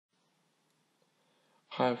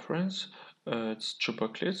Hi friends, it's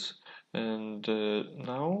Chubaklitz, and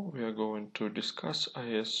now we are going to discuss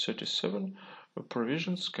IAS 37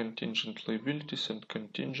 provisions, contingent liabilities and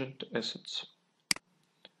contingent assets.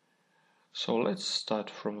 So let's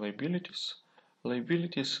start from liabilities.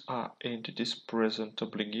 Liabilities are entities' present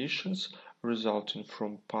obligations resulting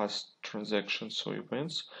from past transactions or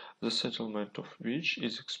events, the settlement of which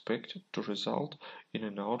is expected to result in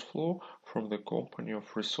an outflow from the company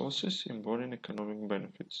of resources embodying economic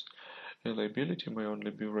benefits. A liability may only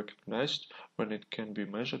be recognized when it can be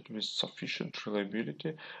measured with sufficient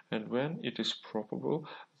reliability and when it is probable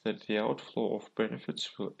that the outflow of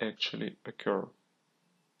benefits will actually occur.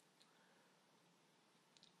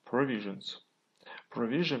 Provisions.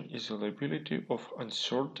 Provision is a liability of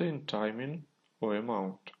uncertain timing or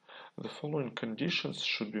amount. The following conditions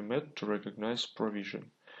should be met to recognize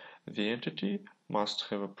provision. The entity must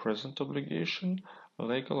have a present obligation,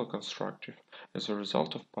 legal or constructive, as a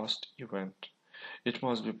result of past event. It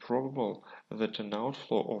must be probable that an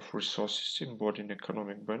outflow of resources embodying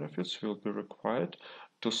economic benefits will be required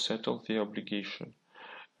to settle the obligation.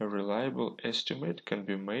 A reliable estimate can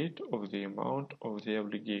be made of the amount of the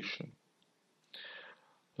obligation.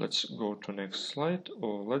 Let's go to next slide,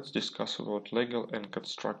 or let's discuss about legal and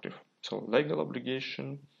constructive. So legal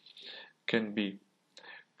obligation can be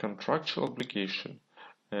contractual obligation,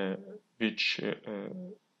 which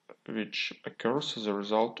occurs as a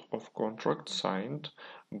result of contract signed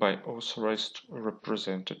by authorized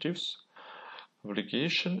representatives,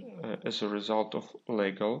 obligation as a result of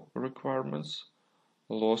legal requirements,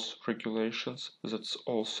 laws, regulations, that's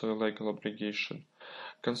also a legal obligation.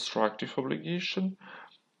 Constructive obligation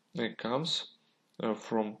comes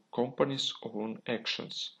from companies' own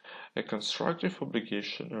actions. A constructive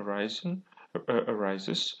obligation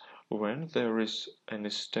arises when there is an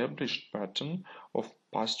established pattern of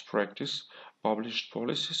past practice, published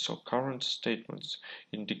policies or current statements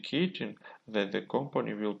indicating that the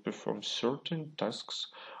company will perform certain tasks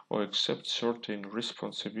or accept certain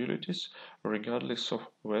responsibilities regardless of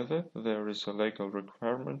whether there is a legal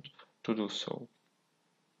requirement to do so.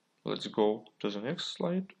 Let's go to the next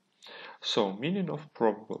slide. So, meaning of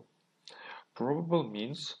probable. Probable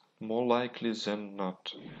means more likely than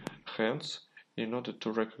not. Hence, in order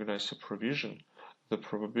to recognize a provision, the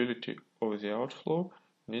probability of the outflow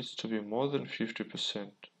needs to be more than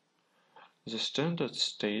 50%. The standard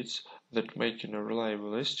states that making a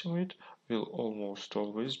reliable estimate will almost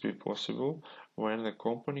always be possible when the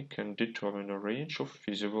company can determine a range of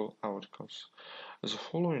feasible outcomes. The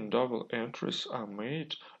following double entries are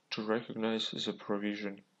made to recognize the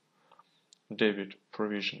provision: debit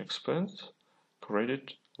provision expense,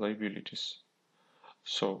 credit liabilities.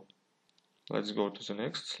 So let's go to the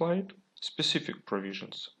next slide. Specific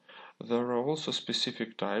provisions. There are also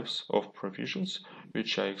specific types of provisions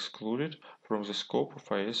which are excluded from the scope of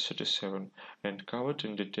IAS 37 and covered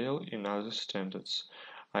in detail in other standards.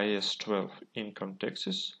 IAS 12 income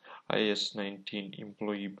taxes, IAS 19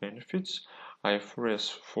 employee benefits, IFRS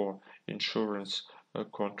 4 insurance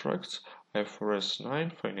contracts, IFRS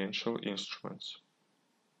 9 financial instruments.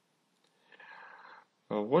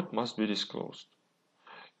 What must be disclosed?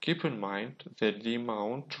 Keep in mind that the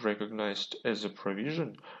amount recognized as a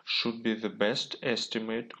provision should be the best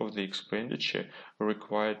estimate of the expenditure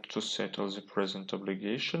required to settle the present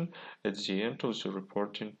obligation at the end of the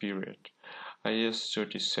reporting period. IAS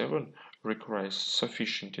 37 requires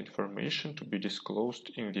sufficient information to be disclosed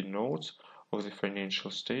in the notes of the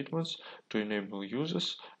financial statements to enable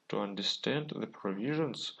users to understand the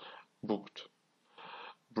provisions booked.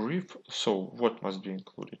 So what must be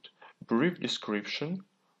included? Brief description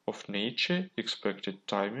of nature, expected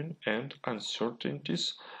timing, and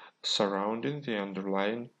uncertainties surrounding the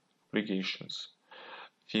underlying obligations.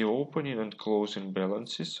 The opening and closing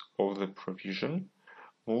balances of the provision,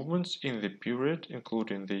 movements in the period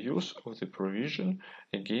including the use of the provision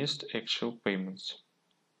against actual payments.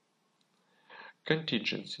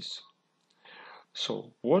 Contingencies.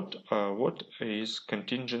 So what is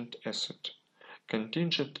contingent asset?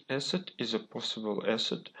 Contingent asset is a possible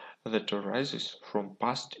asset that arises from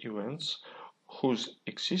past events whose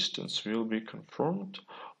existence will be confirmed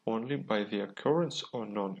only by the occurrence or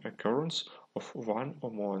non-occurrence of one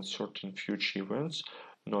or more uncertain future events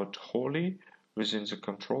not wholly within the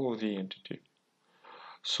control of the entity.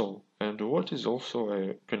 So, and what is also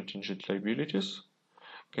a contingent liabilities?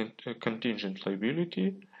 Contingent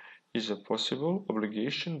liability is a possible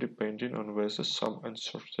obligation depending on whether some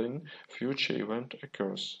uncertain future event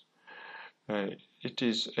occurs. It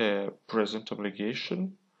is a present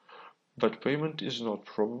obligation, but payment is not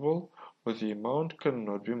probable or the amount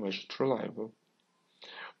cannot be measured reliably.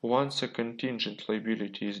 Once a contingent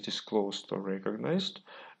liability is disclosed or recognized,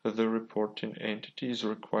 the reporting entity is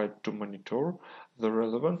required to monitor the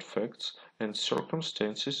relevant facts and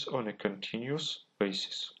circumstances on a continuous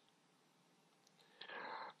basis.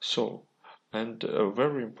 So, and a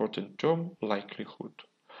very important term, likelihood.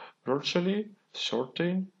 Virtually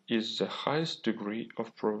certain is the highest degree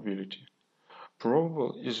of probability.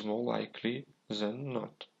 Probable is more likely than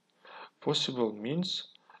not. Possible means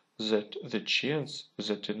that the chance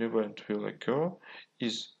that an event will occur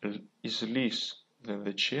is less than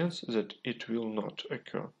the chance that it will not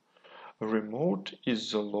occur. Remote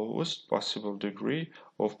is the lowest possible degree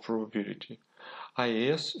of probability.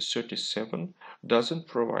 IAS 37 doesn't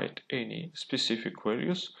provide any specific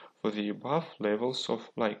values for the above levels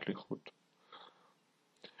of likelihood.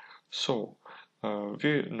 So,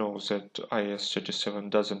 we know that IAS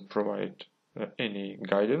 37 doesn't provide any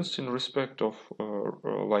guidance in respect of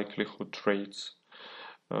likelihood rates,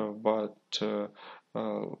 but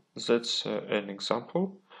that's an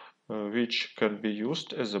example which can be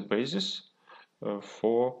used as a basis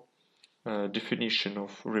for definition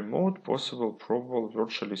of remote, possible, probable,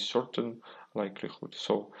 virtually certain likelihood.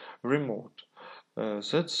 So remote,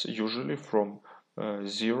 that's usually from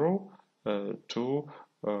 0 to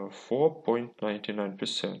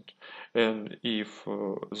 4.99%. And if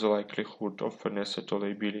the likelihood of an asset or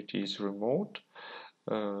liability is remote,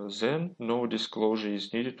 then no disclosure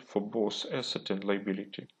is needed for both asset and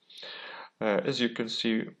liability. As you can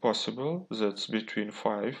see, possible, that's between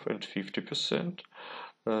 5 and 50%.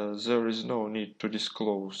 There is no need to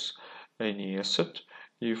disclose any asset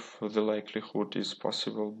if the likelihood is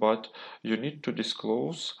possible, but you need to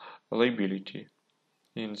disclose liability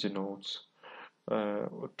in the notes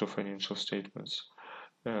to financial statements.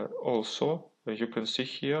 Also, you can see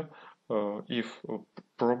here if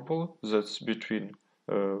probable, that's between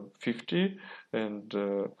 50 and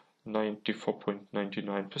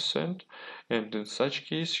 94.99%, and in such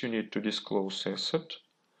case you need to disclose asset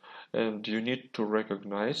and you need to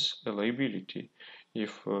recognize a liability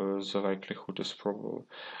if the likelihood is probable.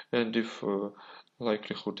 And if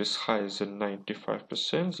likelihood is higher than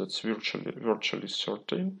 95%, that's virtually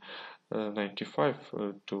certain, 95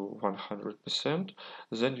 to 100%,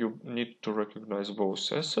 then you need to recognize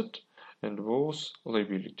both asset and both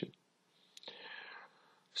liability.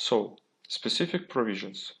 So, specific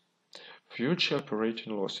provisions. Future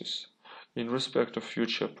operating losses. In respect of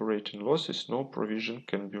future operating losses, no provision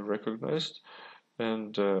can be recognized,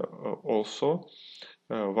 and also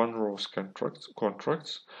one-rose contracts.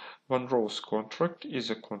 One-rose contract is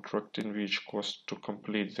a contract in which costs to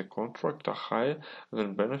complete the contract are higher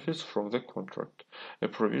than benefits from the contract. A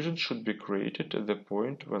provision should be created at the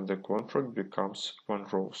point when the contract becomes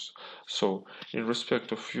one-rose. So, in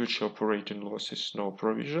respect of future operating losses, no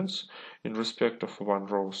provisions. In respect of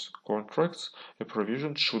one-rose contracts, a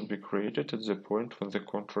provision should be created at the point when the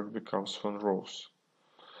contract becomes one-rose.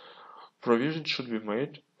 Provision should be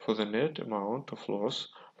made for the net amount of loss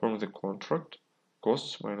from the contract,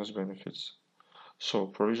 costs minus benefits. So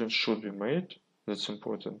provision should be made, that's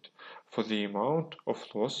important, for the amount of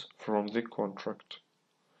loss from the contract.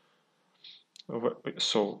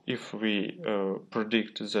 So if we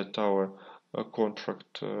predict that our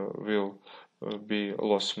contract will be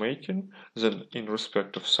loss-making, then in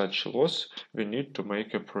respect of such loss, we need to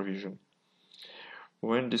make a provision.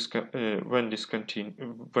 When discounting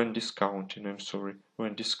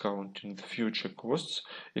the future costs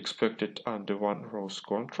expected under one-rose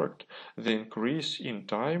contract, the increase in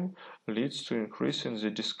time leads to increase in the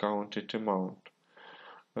discounted amount,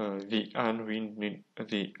 the unwinding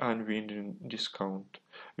discount,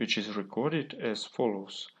 which is recorded as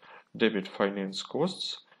follows: debit finance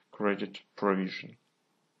costs, credit provision.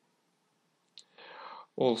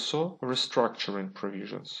 Also, restructuring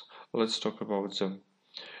provisions. Let's talk about them.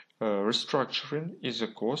 Restructuring is a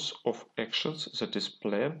course of actions that is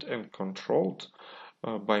planned and controlled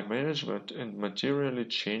by management and materially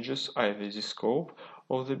changes either the scope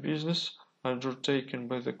of the business undertaken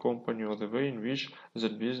by the company or the way in which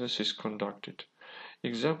that business is conducted.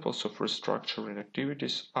 Examples of restructuring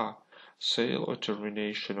activities are sale or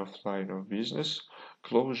termination of line of business,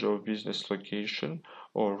 closure of business location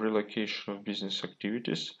or relocation of business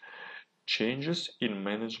activities, changes in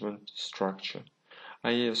management structure.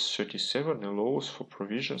 IAS 37 allows for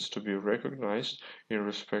provisions to be recognized in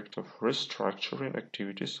respect of restructuring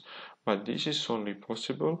activities, but this is only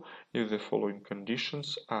possible if the following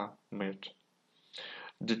conditions are met.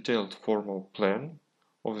 Detailed formal plan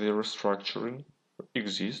of the restructuring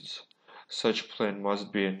exists. Such plan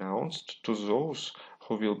must be announced to those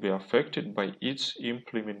who will be affected by its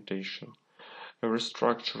implementation. A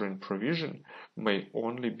restructuring provision may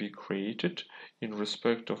only be created in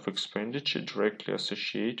respect of expenditure directly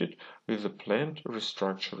associated with the planned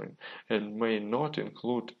restructuring and may not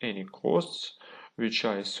include any costs which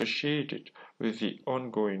are associated with the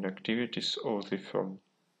ongoing activities of the firm.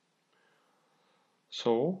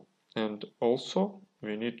 So, and also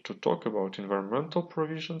we need to talk about environmental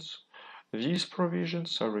provisions. These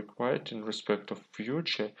provisions are required in respect of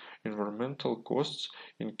future environmental costs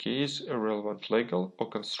in case a relevant legal or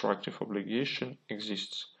constructive obligation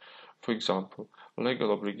exists. For example,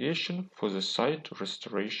 legal obligation for the site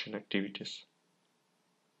restoration activities.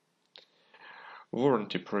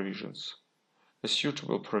 Warranty provisions. A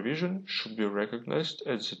suitable provision should be recognized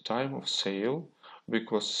at the time of sale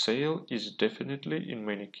because sale is definitely in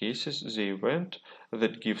many cases the event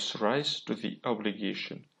that gives rise to the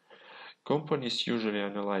obligation. Companies usually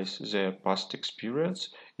analyze their past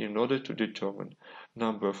experience in order to determine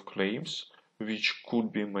number of claims which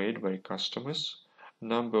could be made by customers,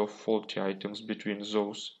 number of faulty items between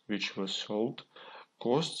those which were sold,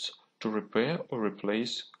 costs to repair or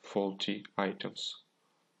replace faulty items.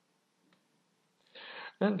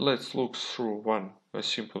 And let's look through a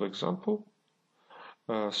simple example.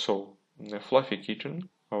 Fluffy Kitten,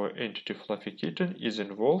 our entity Fluffy Kitten, is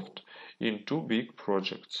involved in two big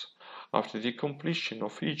projects. After the completion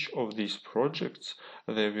of each of these projects,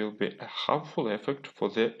 there will be a harmful effect for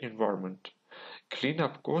the environment.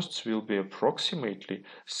 Cleanup costs will be approximately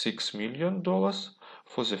 $6 million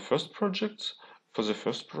for the first project, and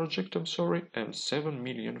 $7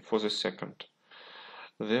 million for the second.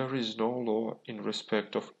 There is no law in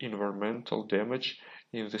respect of environmental damage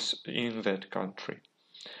in that country.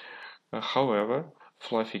 However,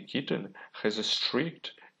 Fluffy Kitten has a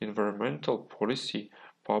strict environmental policy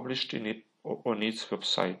published on its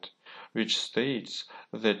website, which states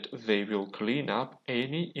that they will clean up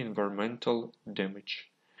any environmental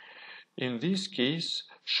damage. In this case,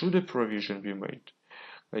 should a provision be made?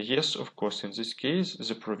 Yes, of course, in this case,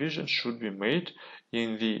 the provision should be made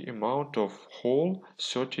in the amount of whole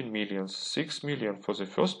 13 million, 6 million for the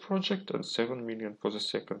first project and 7 million for the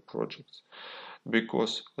second project,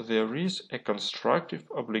 because there is a constructive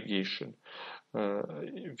obligation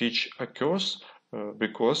which occurs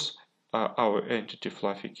because our entity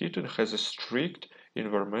Fluffy Kitten has a strict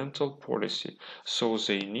environmental policy, so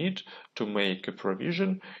they need to make a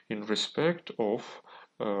provision in respect of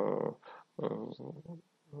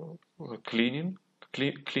cleaning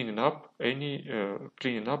up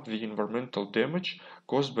the environmental damage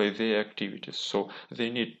caused by their activities. So they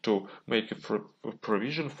need to make a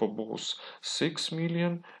provision for both 6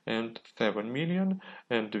 million and 7 million,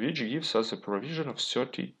 and which gives us a provision of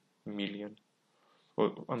 30 million.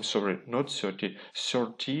 I'm sorry, not 30,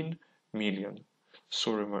 13 million.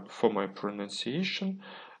 Sorry for my pronunciation.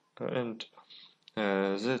 And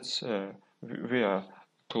that's we are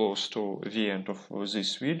close to the end of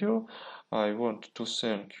this video. I want to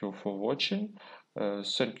thank you for watching.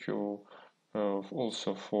 Thank you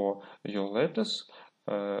also for your letters.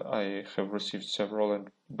 I have received several, and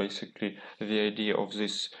basically the idea of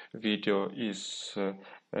this video is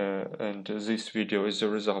and this video is a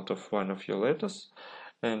result of one of your letters.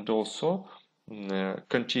 And also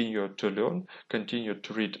continue to learn, continue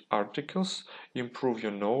to read articles, improve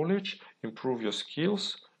your knowledge, improve your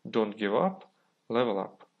skills, don't give up, level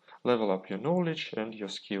up your knowledge and your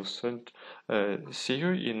skills, and see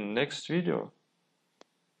you in next video.